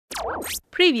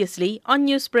Previously on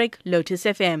Newsbreak, Lotus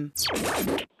FM.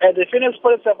 The Phoenix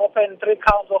police have opened 3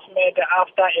 counts of murder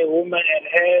after a woman and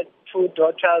her 2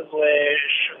 daughters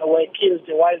were killed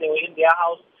while they were in their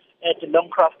house at the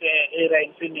Longcroft area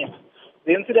in Phoenix.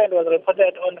 The incident was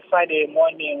reported on Friday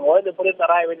morning. When the police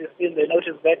arrived at the scene, they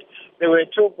noticed that there were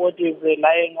 2 bodies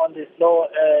lying on the floor,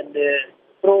 and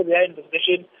through their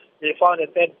investigation, they found a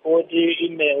 3rd body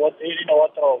in a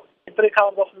wardrobe. 3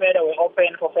 counts of murder were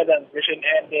opened for further investigation,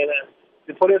 and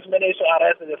the police managed to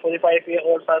arrest the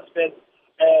 45-year-old suspect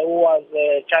who was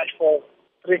charged for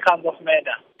 3 counts of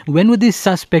murder. When will this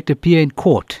suspect appear in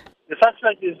court? The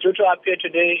suspect is due to appear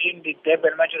today in the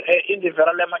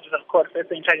Verulam Magistrate Court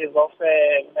facing charges of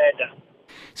murder.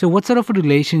 So what sort of a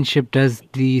relationship does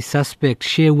the suspect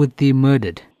share with the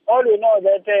murdered? All we know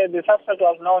that the suspect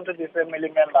was known to the family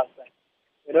members.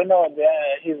 We don't know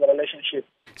his relationship.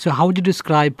 So how would you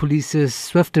describe police's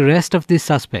swift arrest of this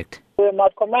suspect? We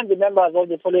must commend the members of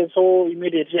the police who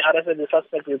immediately arrested the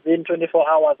suspect within 24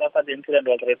 hours after the incident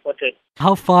was reported.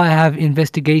 How far have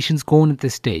investigations gone at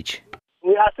this stage?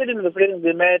 We are still investigating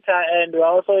the matter, and we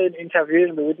are also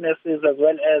interviewing the witnesses as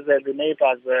well as the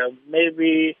neighbors,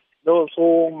 maybe those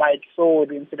who might saw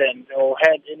the incident or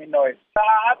heard any noise.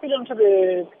 Appealing to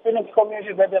the Phoenix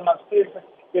community that they must keep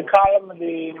the calm,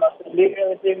 they must leave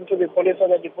everything to the police so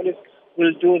that the police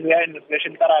will do their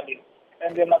investigation thoroughly.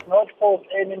 And they must not post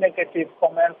any negative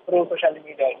comments through social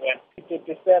media as well.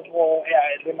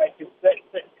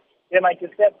 They might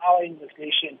disturb our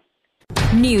investigation.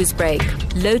 Newsbreak,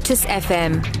 Lotus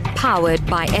FM, powered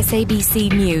by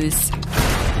SABC News.